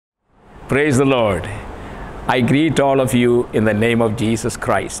Praise the Lord. I greet all of you in the name of Jesus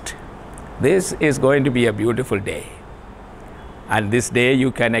Christ. This is going to be a beautiful day. And this day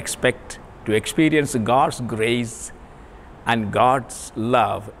you can expect to experience God's grace and God's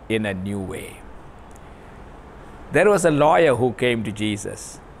love in a new way. There was a lawyer who came to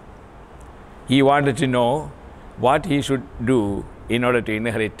Jesus. He wanted to know what he should do in order to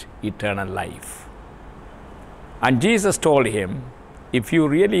inherit eternal life. And Jesus told him, if you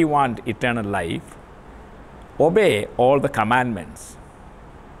really want eternal life, obey all the commandments.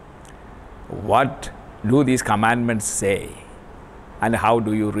 What do these commandments say? And how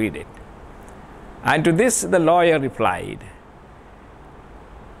do you read it? And to this the lawyer replied,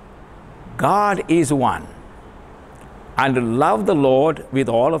 God is one, and love the Lord with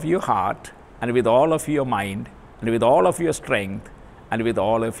all of your heart, and with all of your mind, and with all of your strength, and with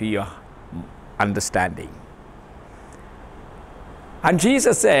all of your understanding. And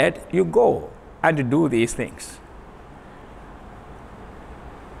Jesus said, you go and do these things.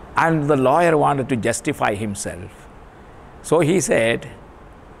 And the lawyer wanted to justify himself. So he said,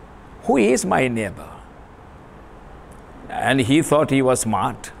 who is my neighbor? And he thought he was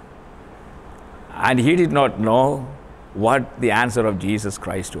smart. And he did not know what the answer of Jesus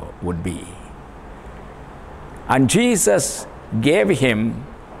Christ would be. And Jesus gave him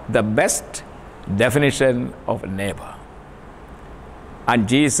the best definition of a neighbor. And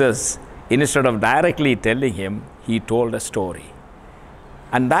Jesus, instead of directly telling him, he told a story.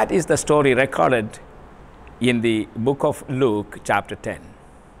 And that is the story recorded in the book of Luke, chapter 10.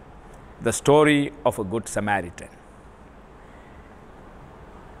 The story of a good Samaritan.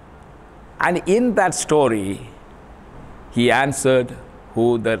 And in that story, he answered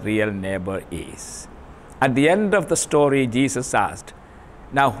who the real neighbor is. At the end of the story, Jesus asked,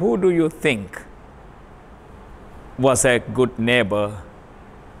 now who do you think was a good neighbor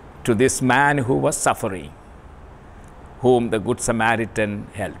to this man who was suffering, whom the Good Samaritan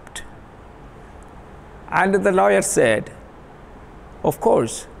helped? And the lawyer said, of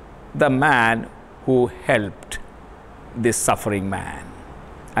course, the man who helped this suffering man.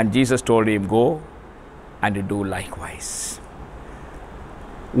 And Jesus told him, go and do likewise.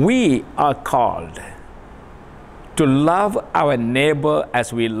 We are called to love our neighbor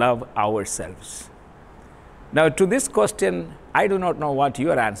as we love ourselves. Now, to this question, I do not know what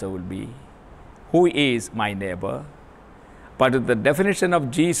your answer will be. Who is my neighbor? But the definition of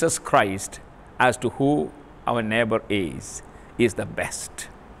Jesus Christ as to who our neighbor is the best.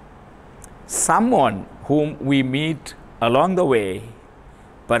 Someone whom we meet along the way,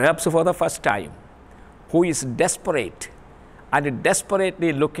 perhaps for the first time, who is desperate and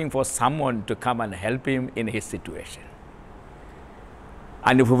desperately looking for someone to come and help him in his situation.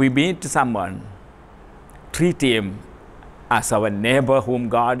 And if we meet someone, treat him as our neighbor whom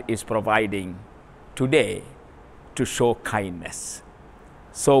God is providing today to show kindness.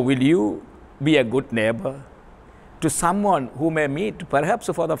 So will you be a good neighbor to someone who may meet perhaps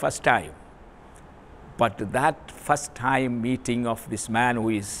for the first time? But that first time meeting of this man who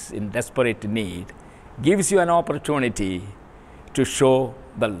is in desperate need gives you an opportunity to show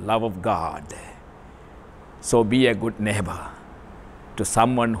the love of God. So be a good neighbor to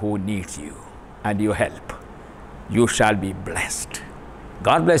someone who needs you and you help. You shall be blessed.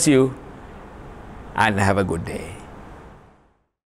 God bless you and have a good day.